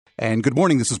And good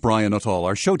morning, this is Brian Nuttall.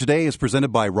 Our show today is presented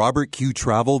by Robert Q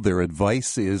Travel. Their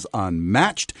advice is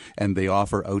unmatched, and they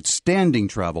offer outstanding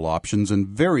travel options and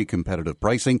very competitive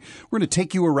pricing. We're going to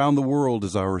take you around the world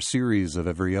as our series of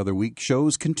every other week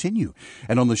shows continue.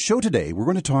 And on the show today, we're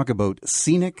going to talk about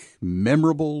scenic,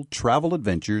 memorable travel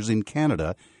adventures in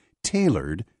Canada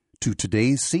tailored to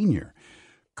today's senior.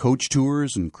 Coach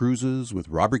tours and cruises with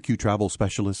Robert Q Travel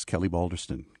specialist Kelly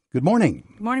Balderston. Good morning.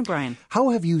 Good morning, Brian. How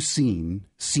have you seen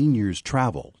seniors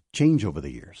travel change over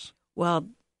the years? Well,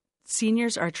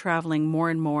 seniors are traveling more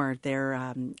and more.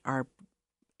 Our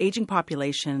aging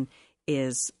population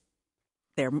is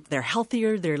they're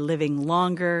healthier, they're living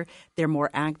longer, they're more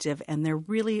active, and they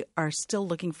really are still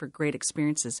looking for great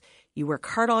experiences. You work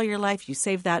hard all your life, you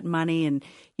save that money, and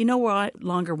you no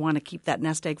longer want to keep that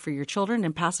nest egg for your children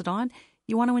and pass it on.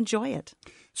 You want to enjoy it.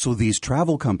 So these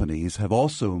travel companies have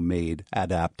also made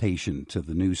adaptation to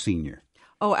the new senior.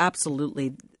 Oh,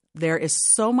 absolutely. There is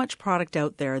so much product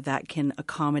out there that can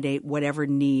accommodate whatever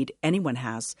need anyone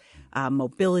has.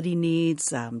 Mobility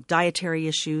needs, dietary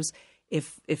issues.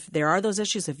 If there are those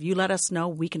issues, if you let us know,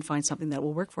 we can find something that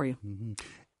will work for you. Mm-hmm.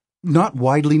 Not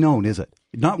widely known, is it?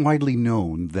 Not widely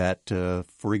known that,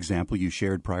 for example, you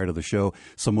shared prior to the show,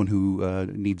 someone who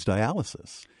needs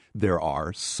dialysis. There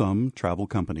are some travel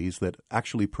companies that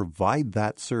actually provide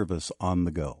that service on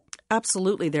the go.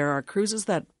 Absolutely. There are cruises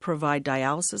that provide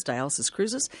dialysis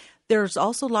cruises. There's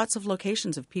also lots of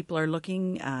locations. If people are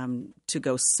looking to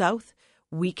go south,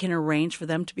 we can arrange for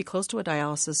them to be close to a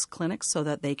dialysis clinic so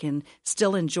that they can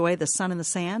still enjoy the sun and the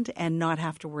sand and not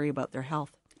have to worry about their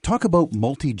health. Talk about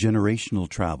multi-generational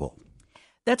travel.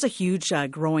 That's a huge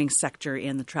growing sector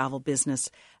in the travel business.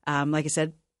 Like I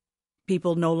said,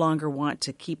 people no longer want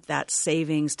to keep that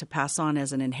savings to pass on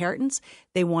as an inheritance.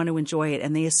 They want to enjoy it,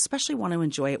 and they especially want to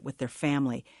enjoy it with their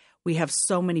family. We have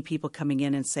so many people coming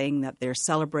in and saying that they're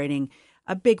celebrating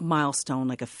a big milestone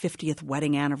like a 50th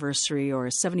wedding anniversary or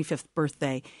a 75th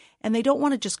birthday, and they don't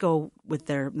want to just go with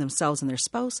themselves and their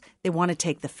spouse. They want to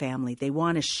take the family. They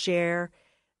want to share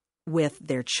with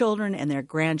their children and their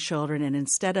grandchildren, and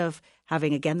instead of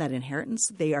having, again, that inheritance,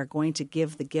 they are going to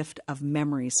give the gift of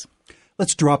memories.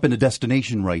 Let's drop in a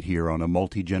destination right here on a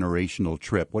multi-generational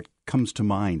trip. What comes to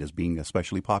mind as being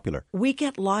especially popular? We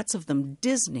get lots of them.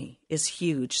 Disney is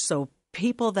huge. So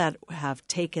people that have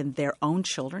taken their own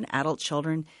children, adult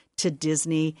children, to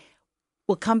Disney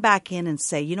will come back in and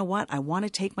say, you know what, I want to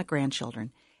take my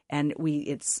grandchildren. And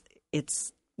we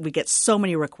get so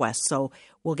many requests. So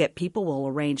we'll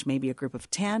arrange maybe a group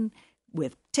of 10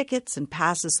 with tickets and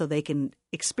passes so they can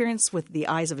experience with the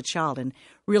eyes of a child. And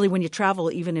really, when you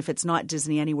travel, even if it's not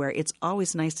Disney anywhere, it's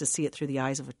always nice to see it through the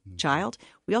eyes of a child.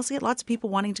 We also get lots of people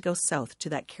wanting to go south to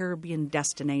that Caribbean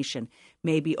destination,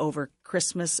 maybe over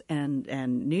Christmas and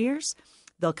New Year's.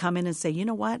 They'll come in and say, you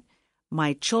know what?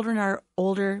 My children are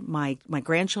older. My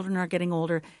grandchildren are getting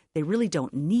older. They really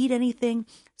don't need anything.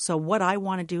 So what I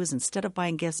want to do is, instead of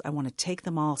buying gifts, I want to take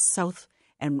them all south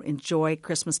and enjoy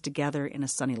Christmas together in a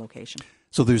sunny location.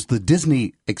 So there's the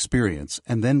Disney experience,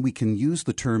 and then we can use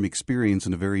the term experience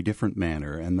in a very different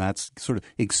manner, and that's sort of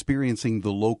experiencing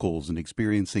the locals and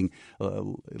experiencing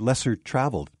lesser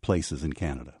traveled places in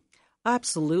Canada.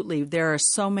 Absolutely. There are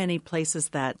so many places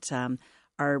that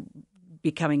are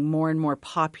becoming more and more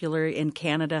popular in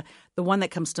Canada. The one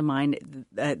that comes to mind,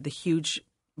 the huge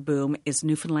boom, is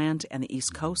Newfoundland and the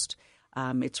East Coast.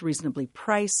 It's reasonably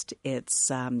priced. It's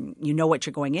you know what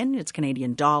you're going in. It's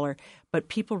Canadian dollar, but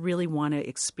people really want to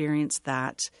experience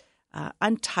that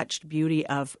untouched beauty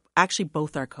of actually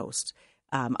both our coasts.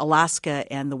 Alaska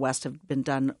and the West have been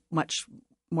done much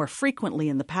more frequently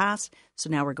in the past, so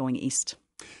now we're going east.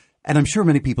 And I'm sure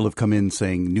many people have come in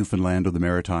saying Newfoundland or the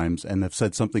Maritimes and have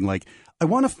said something like, I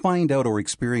want to find out or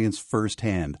experience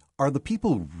firsthand. Are the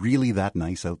people really that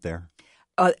nice out there?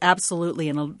 Absolutely.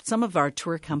 And some of our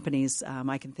tour companies,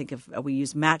 I can think of, we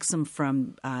use Maxim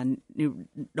from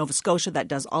Nova Scotia that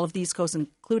does all of the East Coast,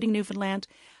 including Newfoundland,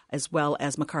 as well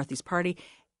as McCarthy's Party,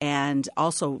 and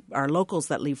also our locals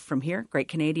that leave from here, Great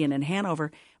Canadian and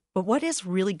Hanover. But what is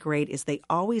really great is they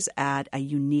always add a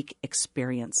unique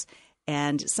experience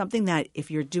and something that if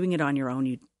you're doing it on your own,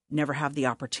 you'd never have the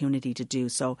opportunity to do.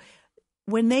 So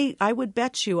I would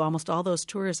bet you almost all those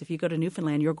tours, if you go to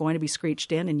Newfoundland, you're going to be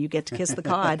screeched in and you get to kiss the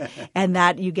cod and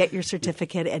that you get your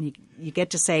certificate and you get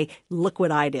to say, look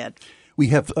what I did. We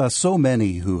have so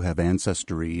many who have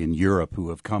ancestry in Europe who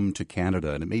have come to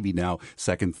Canada, and it may be now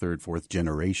second, third, fourth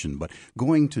generation. But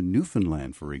going to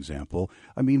Newfoundland, for example,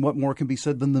 I mean, what more can be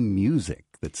said than the music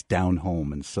that's down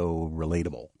home and so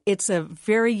relatable? It's a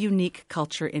very unique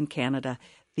culture in Canada.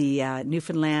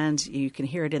 Newfoundland. You can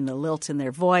hear it in the lilt in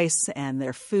their voice and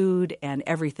their food and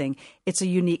everything. It's a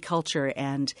unique culture,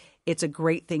 and it's a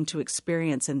great thing to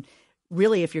experience. And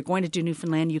really, if you're going to do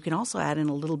Newfoundland, you can also add in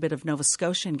a little bit of Nova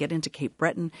Scotia and get into Cape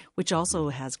Breton, which also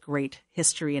has great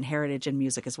history and heritage and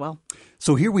music as well.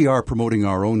 So here we are promoting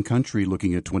our own country,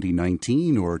 looking at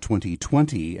 2019 or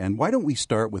 2020. And why don't we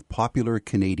start with popular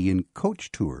Canadian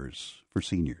coach tours for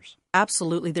seniors?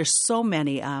 Absolutely. There's so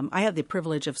many. I had the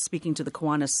privilege of speaking to the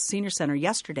Kiwanis Senior Center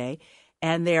yesterday,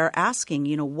 and they're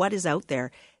asking, what is out there?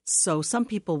 So some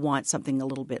people want something a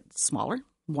little bit smaller,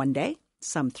 1 day,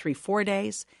 some 3-4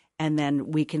 days, and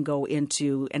then we can go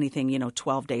into anything,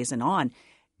 12 days and on.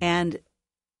 And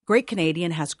Great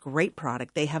Canadian has great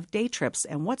product. They have day trips,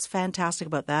 and what's fantastic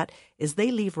about that is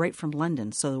they leave right from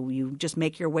London. So you just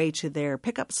make your way to their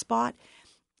pickup spot,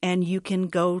 and you can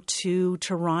go to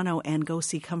Toronto and go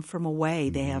see Come From Away.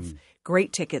 They have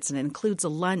great tickets, and it includes a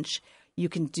lunch. You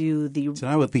can do It's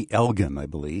now at the Elgin, I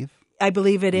believe. I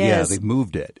believe it is. Yeah, they've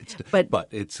moved it. But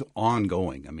it's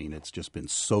ongoing. I mean, it's just been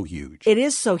so huge. It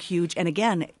is so huge, and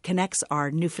again, it connects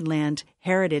our Newfoundland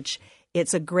heritage.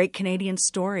 It's a great Canadian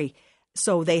story.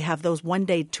 So they have those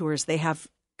one-day tours. They have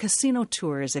casino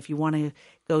tours if you want to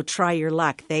go try your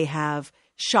luck. They have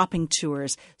shopping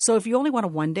tours. So if you only want a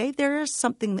 1 day, there is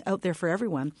something out there for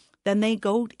everyone. Then they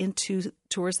go into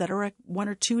tours that are 1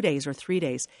 or 2 days or 3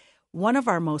 days. One of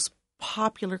our most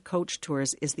popular coach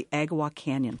tours is the Agawa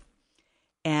Canyon.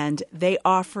 And they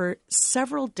offer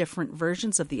several different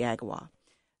versions of the Agawa.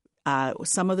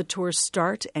 Some of the tours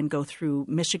start and go through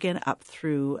Michigan up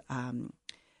through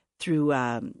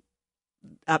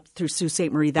Sault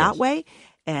Ste. Marie that way.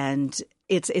 And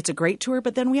it's a great tour,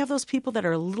 but then we have those people that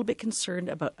are a little bit concerned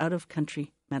about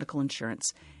out-of-country medical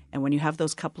insurance. And when you have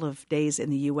those couple of days in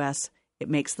the U.S., it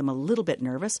makes them a little bit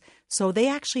nervous. So they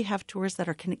actually have tours that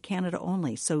are Canada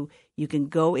only. So you can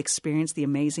go experience the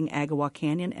amazing Agawa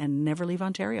Canyon and never leave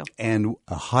Ontario. And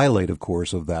a highlight, of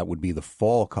course, of that would be the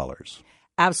fall colors.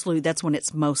 Absolutely. That's when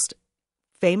it's most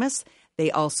famous.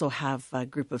 They also have a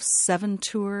group of 7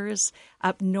 tours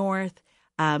up north,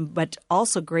 but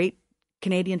also great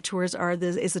Canadian tours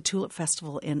is the Tulip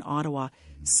Festival in Ottawa.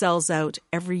 Sells out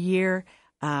every year.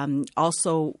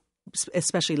 Also,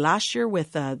 especially last year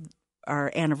with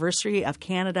our anniversary of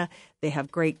Canada, they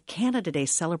have great Canada Day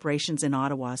celebrations in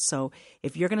Ottawa. So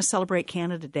if you're going to celebrate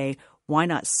Canada Day, why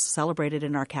not celebrate it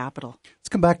in our capital? Let's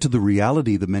come back to the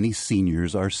reality that many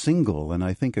seniors are single, and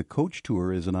I think a coach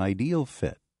tour is an ideal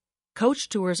fit. Coach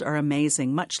tours are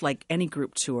amazing, much like any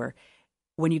group tour.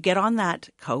 When you get on that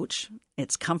coach,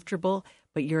 it's comfortable,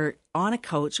 but you're on a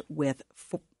coach with,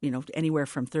 anywhere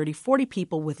from 30, 40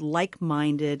 people with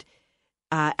like-minded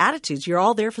attitudes. You're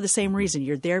all there for the same reason.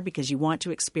 You're there because you want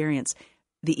to experience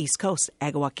the East Coast,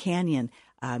 Agawa Canyon,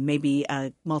 maybe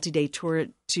a multi-day tour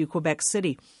to Quebec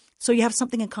City. So you have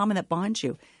something in common that bonds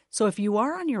you. So if you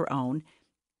are on your own,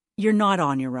 you're not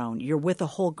on your own. You're with a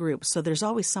whole group. So there's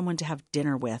always someone to have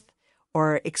dinner with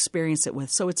or experience it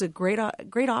with. So it's a great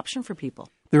option for people.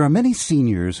 There are many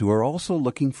seniors who are also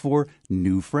looking for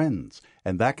new friends,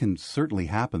 and that can certainly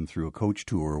happen through a coach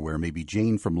tour where maybe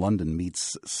Jane from London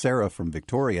meets Sarah from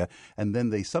Victoria, and then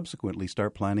they subsequently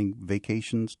start planning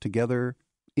vacations together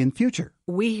in future.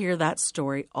 We hear that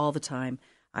story all the time.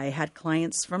 I had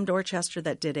clients from Dorchester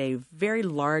that did a very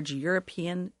large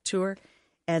European tour,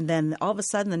 and then all of a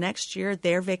sudden the next year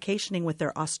they're vacationing with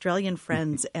their Australian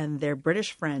friends and their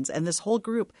British friends, and this whole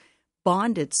group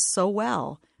bonded so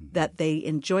well that they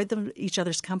enjoyed each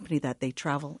other's company that they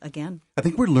travel again. I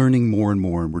think we're learning more and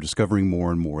more, and we're discovering more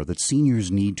and more that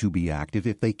seniors need to be active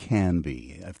if they can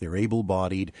be, if they're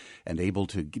able-bodied and able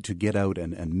to get out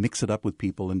and mix it up with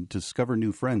people and discover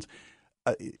new friends.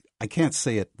 I can't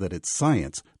say it that it's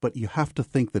science, but you have to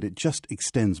think that it just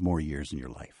extends more years in your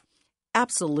life.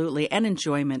 Absolutely, and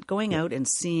enjoyment. Going out and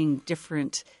seeing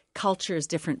different cultures,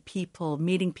 different people,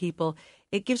 meeting people,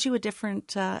 it gives you a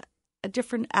different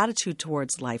attitude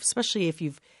towards life, especially if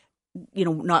you've,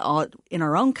 not all in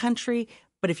our own country,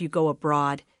 but if you go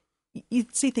abroad, you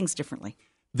see things differently.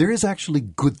 There is actually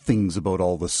good things about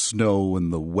all the snow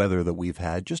and the weather that we've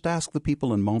had. Just ask the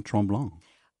people in Mont Tremblant.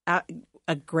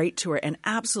 A great tour, an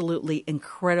absolutely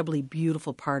incredibly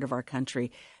beautiful part of our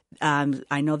country.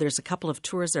 I know there's a couple of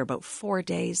tours there, about 4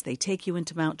 days. They take you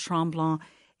into Mount Tremblant,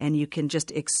 and you can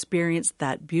just experience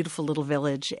that beautiful little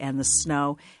village and the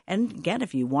snow. And again,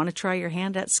 if you want to try your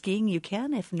hand at skiing, you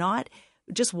can. If not,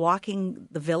 just walking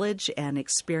the village and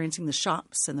experiencing the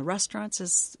shops and the restaurants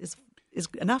is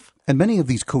enough. And many of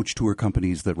these coach tour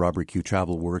companies that Robert Q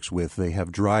Travel works with, they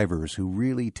have drivers who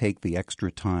really take the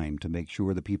extra time to make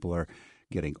sure that people are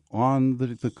getting on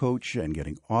the coach and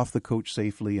getting off the coach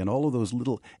safely, and all of those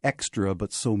little extra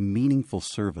but so meaningful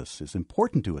service is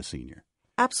important to a senior.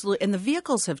 Absolutely. And the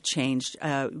vehicles have changed.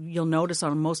 You'll notice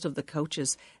on most of the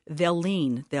coaches, they'll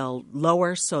lean, they'll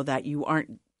lower so that you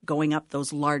aren't going up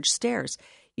those large stairs.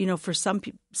 You know, for some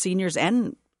seniors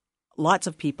and lots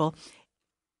of people,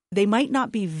 they might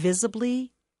not be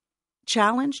visibly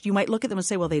challenged. You might look at them and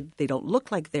say, well, they don't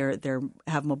look like they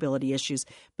have mobility issues,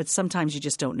 but sometimes you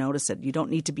just don't notice it. You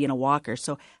don't need to be in a walker.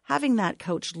 So having that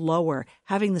coach lower,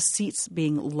 having the seats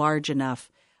being large enough,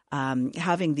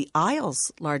 having the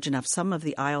aisles large enough. Some of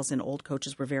the aisles in old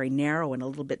coaches were very narrow and a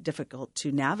little bit difficult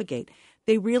to navigate.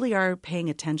 They really are paying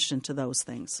attention to those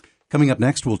things. Coming up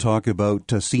next, we'll talk about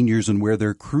seniors and where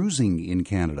they're cruising in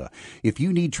Canada. If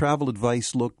you need travel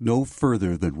advice, look no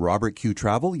further than Robert Q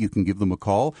Travel. You can give them a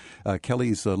call.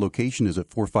 Kelly's location is at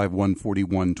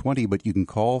 451-4120, but you can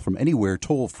call from anywhere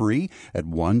toll-free at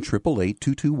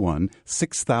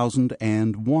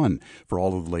 1-888-221-6001 for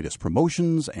all of the latest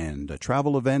promotions and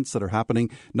travel events that are happening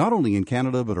not only in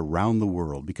Canada but around the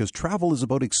world, because travel is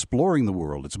about exploring the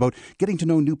world. It's about getting to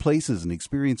know new places and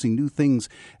experiencing new things,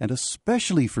 and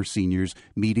especially for seniors,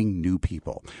 meeting new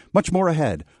people. Much more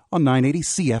ahead on 980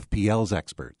 CFPL's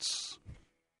Experts.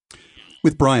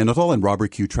 With Brian Nuttall and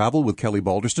Robert Q Travel with Kelly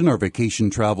Balderston, our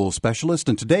vacation travel specialist.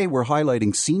 And today we're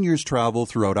highlighting seniors travel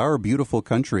throughout our beautiful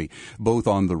country, both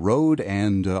on the road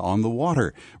and on the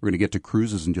water. We're going to get to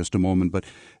cruises in just a moment. But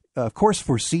of course,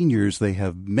 for seniors, they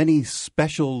have many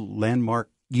special landmark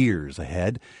years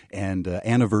ahead and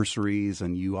anniversaries,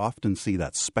 and you often see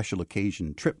that special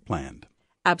occasion trip planned.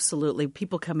 Absolutely.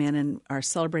 People come in and are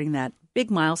celebrating that big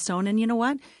milestone. And you know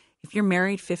what? If you're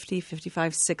married 50,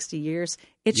 55, 60 years,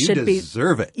 you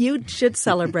deserve it. You should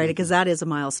celebrate it because that is a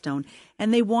milestone.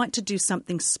 And they want to do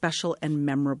something special and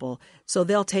memorable. So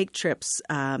they'll take trips,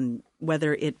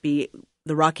 whether it be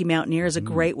the Rocky Mountaineer is a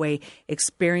great way,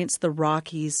 experience the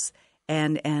Rockies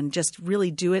and just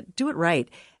really do it right.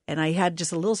 And I had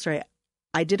just a little story.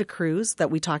 I did a cruise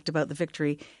that we talked about, the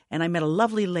Victory, and I met a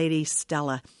lovely lady,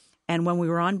 Stella. And when we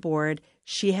were on board,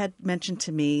 she had mentioned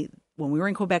to me when we were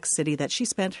in Quebec City that she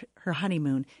spent her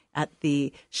honeymoon at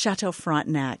the Chateau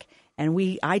Frontenac. And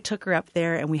I took her up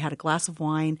there and we had a glass of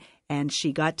wine, and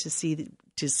she got to see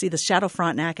the Chateau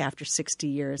Frontenac after 60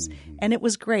 years. Mm-hmm. And it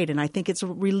was great. And I think it's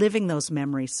reliving those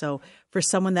memories. So for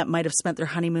someone that might have spent their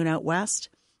honeymoon out west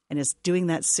and is doing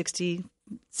that 60th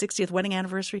wedding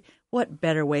anniversary, what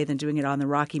better way than doing it on the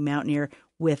Rocky Mountaineer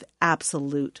with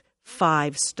absolute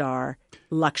 5-star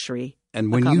luxury.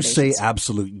 And when you say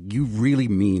absolute, you really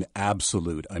mean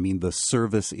absolute. I mean, the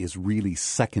service is really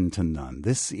second to none.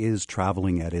 This is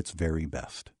traveling at its very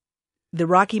best. The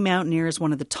Rocky Mountaineer is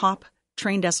one of the top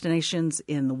train destinations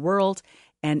in the world,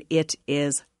 and it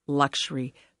is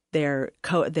luxury. Their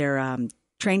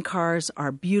train cars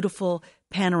are beautiful,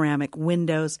 panoramic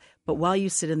windows, but while you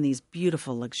sit in these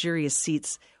beautiful, luxurious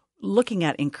seats, looking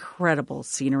at incredible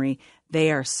scenery,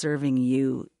 they are serving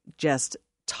you just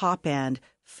top-end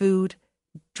food,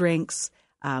 drinks,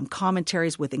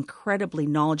 commentaries with incredibly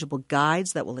knowledgeable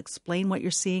guides that will explain what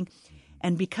you're seeing.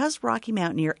 And because Rocky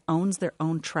Mountaineer owns their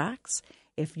own tracks,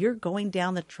 if you're going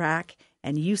down the track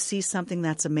and you see something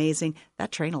that's amazing,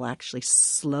 that train will actually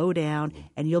slow down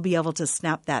and you'll be able to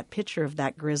snap that picture of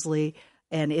that grizzly.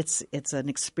 And it's an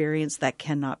experience that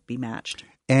cannot be matched.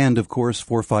 And, of course,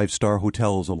 4 5-star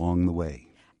hotels along the way.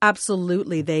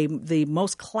 Absolutely. The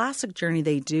most classic journey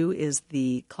they do is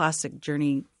the classic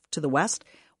journey to the west,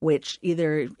 which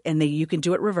you can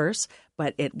do it reverse,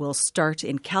 but it will start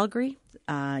in Calgary.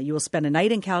 You will spend a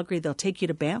night in Calgary. They'll take you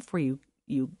to Banff where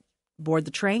you board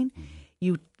the train.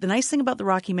 The nice thing about the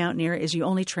Rocky Mountaineer is you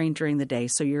only train during the day,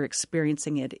 so you're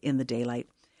experiencing it in the daylight.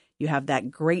 You have that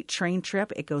great train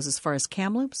trip. It goes as far as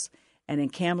Kamloops, and in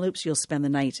Kamloops you'll spend the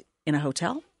night in a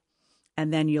hotel,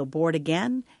 and then you'll board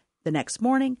again the next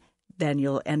morning. Then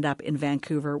you'll end up in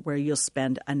Vancouver, where you'll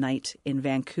spend a night in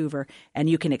Vancouver. And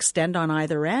you can extend on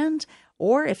either end,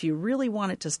 or if you really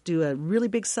wanted to do a really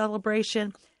big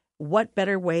celebration, what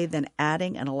better way than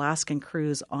adding an Alaskan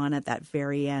cruise on at that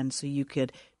very end, so you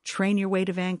could train your way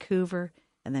to Vancouver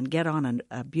and then get on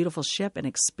a beautiful ship and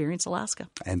experience Alaska.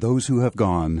 And those who have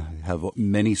gone have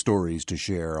many stories to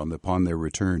share upon their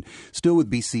return. Still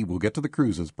with BC, we'll get to the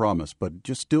cruises, promise, but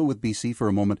just still with BC for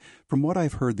a moment. From what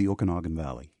I've heard, the Okanagan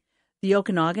Valley. The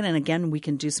Okanagan, and again, we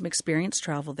can do some experience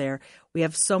travel there. We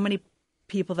have so many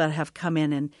people that have come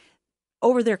in and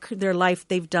over their life,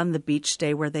 they've done the beach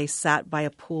stay where they sat by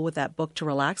a pool with that book to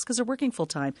relax because they're working full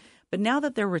time. But now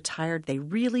that they're retired, they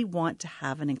really want to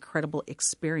have an incredible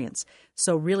experience.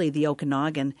 So really, the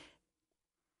Okanagan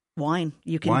Wine.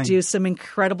 You can Wine. do some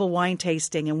incredible wine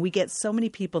tasting. And we get so many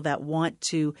people that want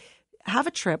to have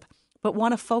a trip but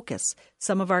want to focus.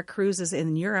 Some of our cruises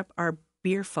in Europe are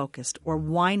beer focused or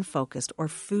wine focused or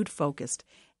food focused.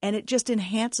 And it just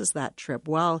enhances that trip.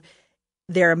 While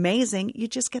they're amazing, you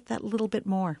just get that little bit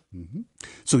more. Mm-hmm.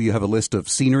 So you have a list of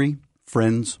scenery,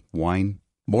 friends, wine,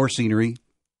 more scenery,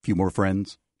 a few more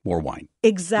friends, more wine.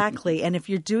 Exactly. And if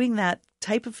you're doing that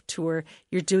type of tour,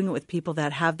 you're doing it with people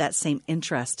that have that same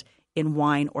interest in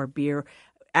wine or beer.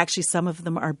 Actually, some of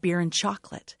them are beer and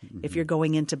chocolate. Mm-hmm. If you're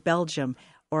going into Belgium,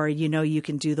 or, you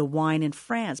can do the wine in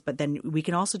France, but then we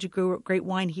can also do great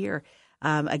wine here.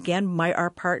 Again, our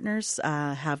partners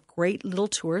have great little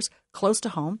tours close to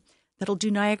home that'll do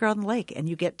Niagara on the Lake. And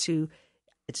you get to,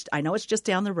 I know it's just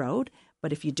down the road,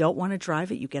 but if you don't want to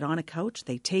drive it, you get on a coach.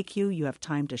 They take you. You have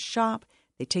time to shop.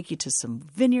 They take you to some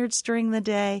vineyards during the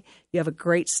day. You have a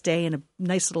great stay in a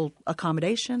nice little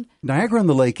accommodation. Niagara on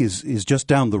the Lake is just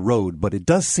down the road, but it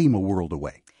does seem a world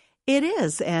away. It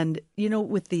is. And,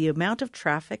 with the amount of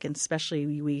traffic, and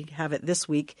especially we have it this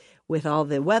week with all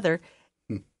the weather,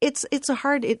 it's a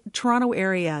hard Toronto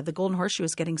area, the Golden Horseshoe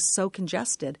is getting so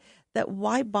congested that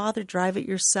why bother drive it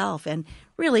yourself? And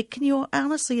really, can you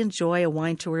honestly enjoy a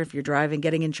wine tour if you're driving,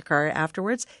 getting in your car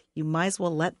afterwards? You might as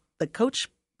well let the coach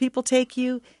people take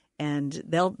you, and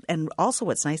also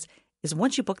what's nice is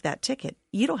once you book that ticket,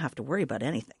 you don't have to worry about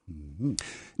anything. Mm-hmm.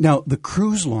 Now, the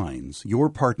cruise lines, your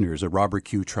partners at Robert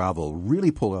Q Travel, really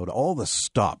pull out all the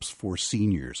stops for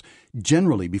seniors.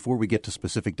 Generally, before we get to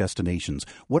specific destinations,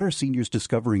 what are seniors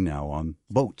discovering now on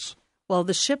boats? Well,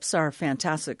 the ships are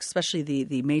fantastic, especially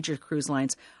the major cruise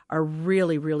lines are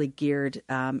really, really geared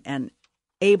and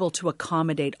able to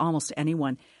accommodate almost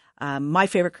anyone. My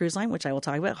favorite cruise line, which I will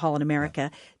talk about, Holland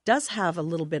America, does have a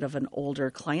little bit of an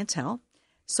older clientele.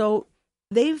 So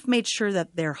they've made sure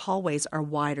that their hallways are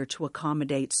wider to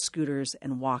accommodate scooters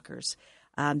and walkers.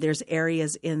 There's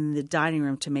areas in the dining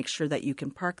room to make sure that you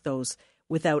can park those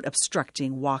without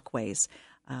obstructing walkways.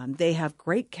 They have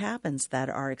great cabins that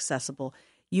are accessible.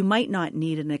 You might not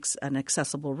need an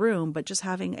accessible room, but just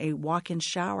having a walk-in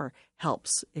shower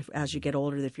helps as you get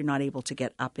older if you're not able to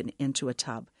get up and into a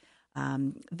tub.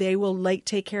 They will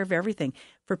take care of everything.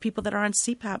 For people that are on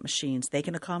CPAP machines, they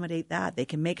can accommodate that. They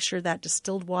can make sure that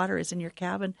distilled water is in your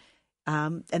cabin.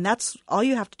 And that's all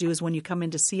you have to do is when you come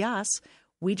in to see us,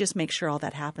 we just make sure all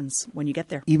that happens when you get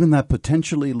there. Even that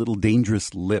potentially little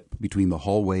dangerous lip between the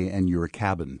hallway and your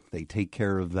cabin, they take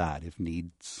care of that if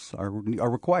needs are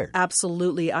required.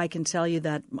 Absolutely. I can tell you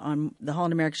that on the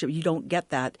Holland America ship, you don't get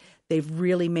that. They've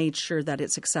really made sure that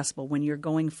it's accessible. When you're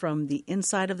going from the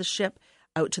inside of the ship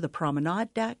out to the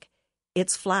promenade deck,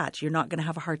 it's flat. You're not going to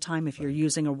have a hard time if you're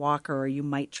using a walker or you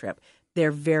might trip.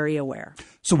 They're very aware.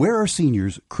 So where are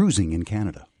seniors cruising in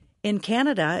Canada? In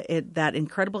Canada, that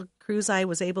incredible cruise I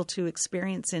was able to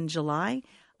experience in July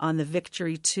on the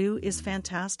Victory 2 is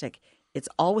fantastic. It's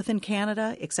all within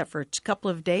Canada except for a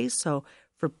couple of days. So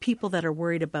for people that are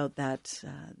worried about that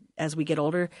as we get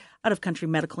older, out-of-country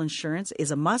medical insurance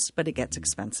is a must, but it gets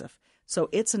expensive. So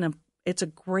it's a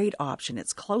great option.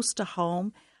 It's close to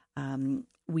home.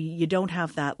 You don't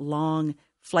have that long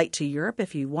flight to Europe.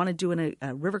 If you want to do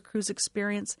a river cruise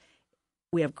experience,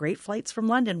 we have great flights from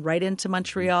London right into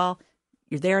Montreal.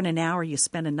 You're there in an hour. You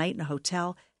spend a night in a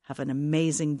hotel, have an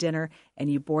amazing dinner, and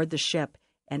you board the ship.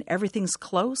 And everything's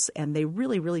close, and they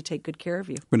really, really take good care of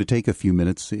you. We're going to take a few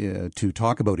minutes to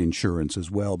talk about insurance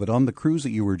as well. But on the cruise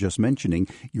that you were just mentioning,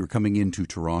 you were coming into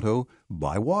Toronto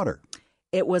by water.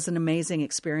 It was an amazing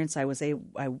experience. I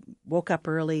woke up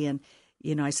early, and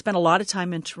I spent a lot of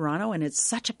time in Toronto, and it's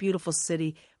such a beautiful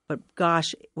city. But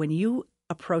gosh, when you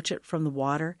approach it from the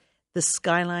water, the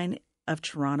skyline of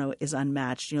Toronto is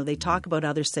unmatched. They talk about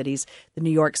other cities, the New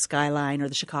York skyline or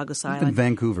the Chicago skyline. Even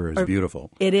Vancouver is beautiful.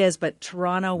 It is, but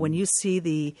Toronto, when you see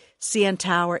the CN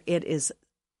Tower, it's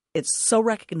so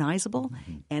recognizable,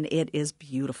 and it is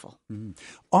beautiful. Mm-hmm.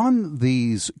 On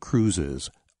these cruises,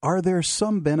 are there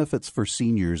some benefits for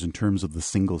seniors in terms of the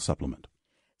single supplement?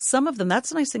 Some of them. That's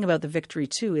the nice thing about the Victory,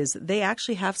 too, is they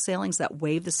actually have sailings that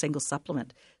waive the single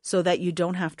supplement so that you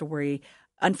don't have to worry.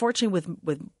 Unfortunately,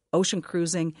 with ocean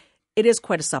cruising, it is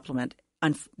quite a supplement.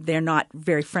 They're not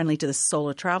very friendly to the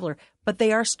solo traveler, but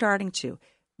they are starting to.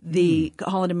 The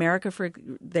Holland America,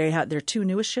 their two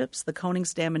newest ships, the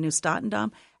Koningsdam and New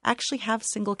Statendam, actually have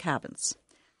single cabins.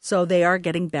 So they are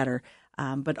getting better.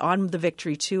 But on the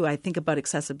Victory, too, I think about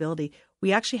accessibility.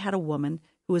 We actually had a woman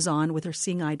who was on with her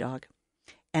seeing eye dog.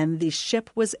 And the ship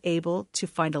was able to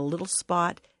find a little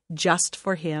spot just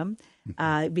for him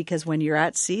because when you're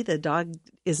at sea, the dog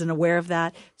isn't aware of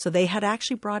that. So they had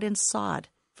actually brought in sod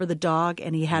for the dog,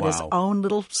 and he had his own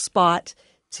little spot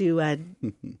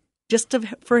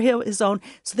for his own.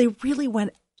 So they really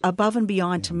went above and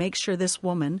beyond to make sure this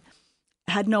woman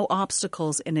had no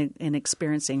obstacles in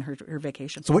experiencing her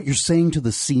vacation. So what you're saying to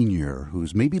the senior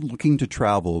who's maybe looking to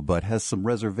travel but has some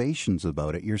reservations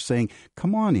about it, you're saying,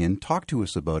 come on in, talk to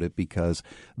us about it, because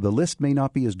the list may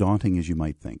not be as daunting as you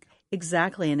might think.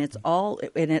 Exactly, and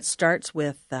it starts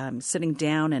with sitting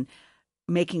down and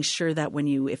making sure that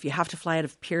if you have to fly out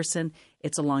of Pearson,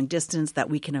 it's a long distance, that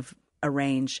we can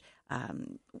arrange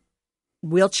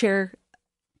wheelchair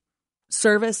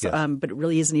service, yes. But it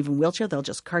really isn't even wheelchair. They'll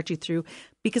just cart you through,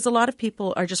 because a lot of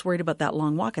people are just worried about that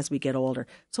long walk as we get older.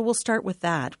 So we'll start with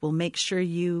that. We'll make sure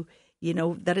you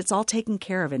know that it's all taken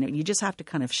care of, and you just have to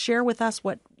kind of share with us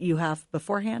what you have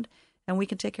beforehand, and we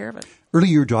can take care of it.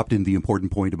 Earlier, you dropped in the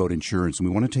important point about insurance, and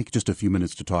we want to take just a few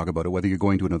minutes to talk about it. Whether you're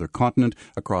going to another continent,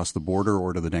 across the border,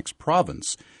 or to the next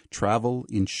province, travel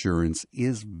insurance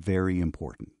is very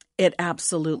important. It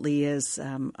absolutely is.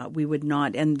 We would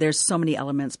not, and there's so many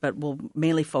elements, but we'll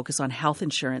mainly focus on health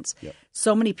insurance. Yep.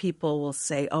 So many people will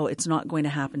say, oh, it's not going to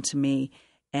happen to me.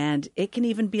 And it can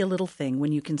even be a little thing.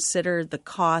 When you consider the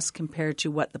cost compared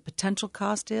to what the potential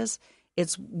cost is,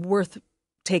 it's worth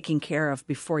taking care of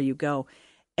before you go.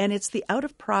 And it's the out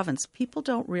of province. People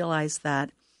don't realize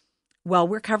that, well,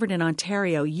 we're covered in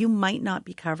Ontario. You might not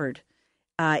be covered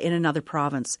in another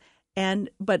province.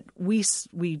 But we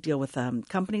deal with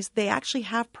companies. They actually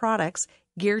have products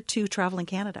geared to travel in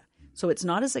Canada. So it's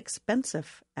not as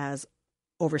expensive as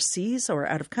overseas or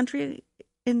out of country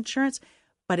insurance,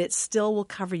 but it still will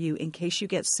cover you in case you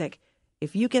get sick.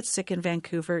 If you get sick in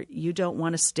Vancouver, you don't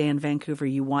want to stay in Vancouver.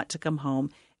 You want to come home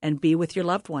and be with your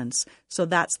loved ones. So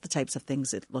that's the types of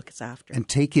things it looks after. And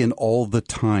take in all the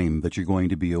time that you're going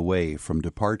to be away, from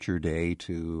departure day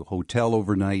to hotel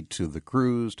overnight to the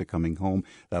cruise to coming home.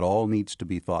 That all needs to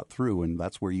be thought through, and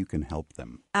that's where you can help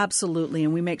them. Absolutely,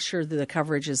 and we make sure that the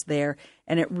coverage is there,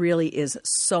 and it really is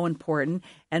so important.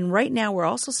 And right now we're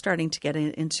also starting to get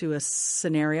into a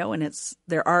scenario, and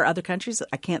there are other countries,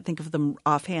 I can't think of them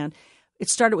offhand. It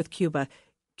started with Cuba.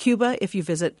 Cuba, if you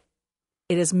visit,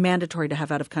 it is mandatory to have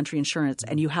out-of-country insurance,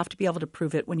 and you have to be able to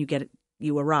prove it when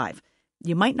you arrive.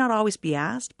 You might not always be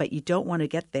asked, but you don't want to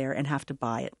get there and have to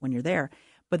buy it when you're there.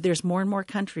 But there's more and more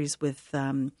countries with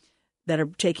that are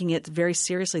taking it very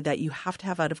seriously, that you have to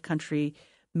have out-of-country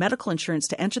medical insurance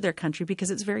to enter their country, because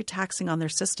it's very taxing on their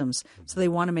systems. So they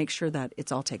want to make sure that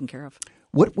it's all taken care of.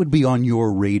 What would be on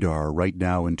your radar right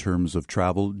now in terms of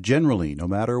travel generally, no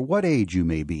matter what age you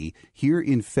may be, here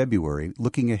in February,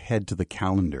 looking ahead to the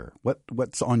calendar?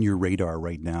 What's on your radar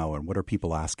right now, and what are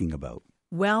people asking about?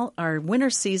 Well, our winter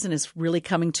season is really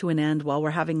coming to an end, while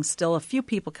we're having still a few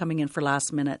people coming in for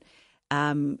last minute.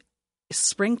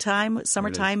 Springtime,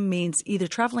 summertime means either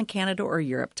travel in Canada or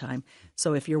Europe time.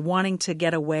 So if you're wanting to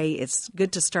get away, it's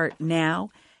good to start now.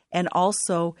 And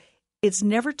also, it's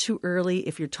never too early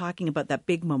if you're talking about that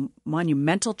big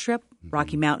monumental trip,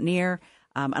 Rocky Mountaineer,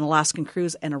 an Alaskan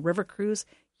cruise, and a river cruise.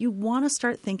 You want to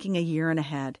start thinking a year and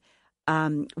ahead.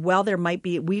 Well, there might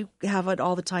be, we have it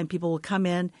all the time. People will come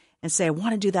in and say, I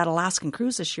want to do that Alaskan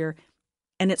cruise this year,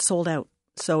 and it's sold out.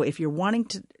 So if you're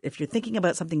thinking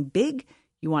about something big,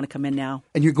 you want to come in now.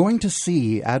 And you're going to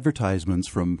see advertisements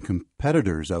from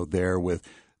competitors out there with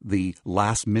the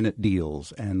last-minute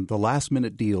deals, and the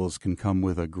last-minute deals can come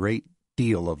with a great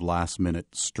deal of last-minute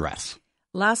stress.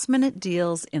 Last-minute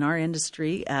deals in our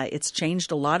industry, it's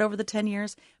changed a lot over the 10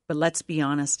 years, but let's be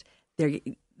honest,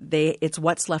 it's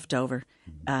what's left over.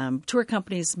 Tour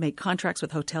companies make contracts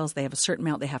with hotels. They have a certain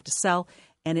amount they have to sell,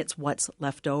 and it's what's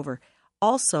left over.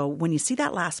 Also, when you see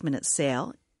that last-minute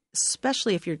sale,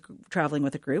 especially if you're traveling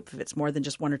with a group, if it's more than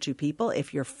just one or two people,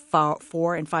 if you're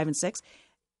 4 and 5 and 6,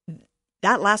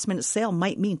 that last-minute sale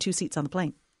might mean 2 seats on the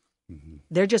plane. Mm-hmm.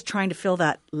 They're just trying to fill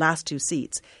that last 2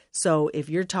 seats. So if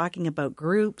you're talking about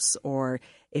groups, or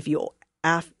if you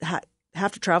have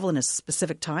to travel in a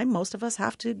specific time, most of us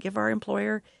have to give our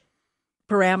employer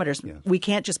parameters. Yes. We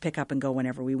can't just pick up and go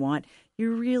whenever we want.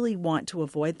 You really want to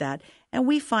avoid that. And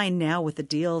we find now with the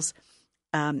deals,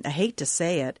 I hate to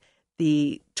say it,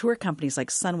 the tour companies like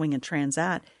Sunwing and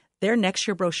Transat, their next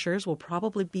year brochures will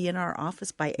probably be in our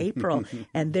office by April,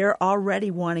 and they're already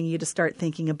wanting you to start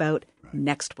thinking about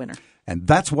next winter. And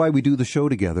that's why we do the show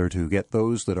together, to get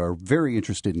those that are very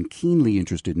interested and keenly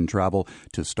interested in travel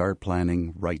to start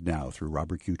planning right now through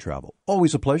Robert Q Travel.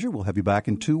 Always a pleasure. We'll have you back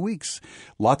in 2 weeks.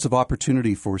 Lots of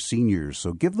opportunity for seniors,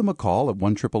 so give them a call at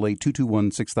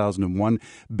 1-888-221-6001.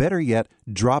 Better yet,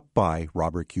 drop by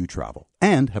Robert Q Travel,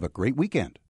 and have a great weekend.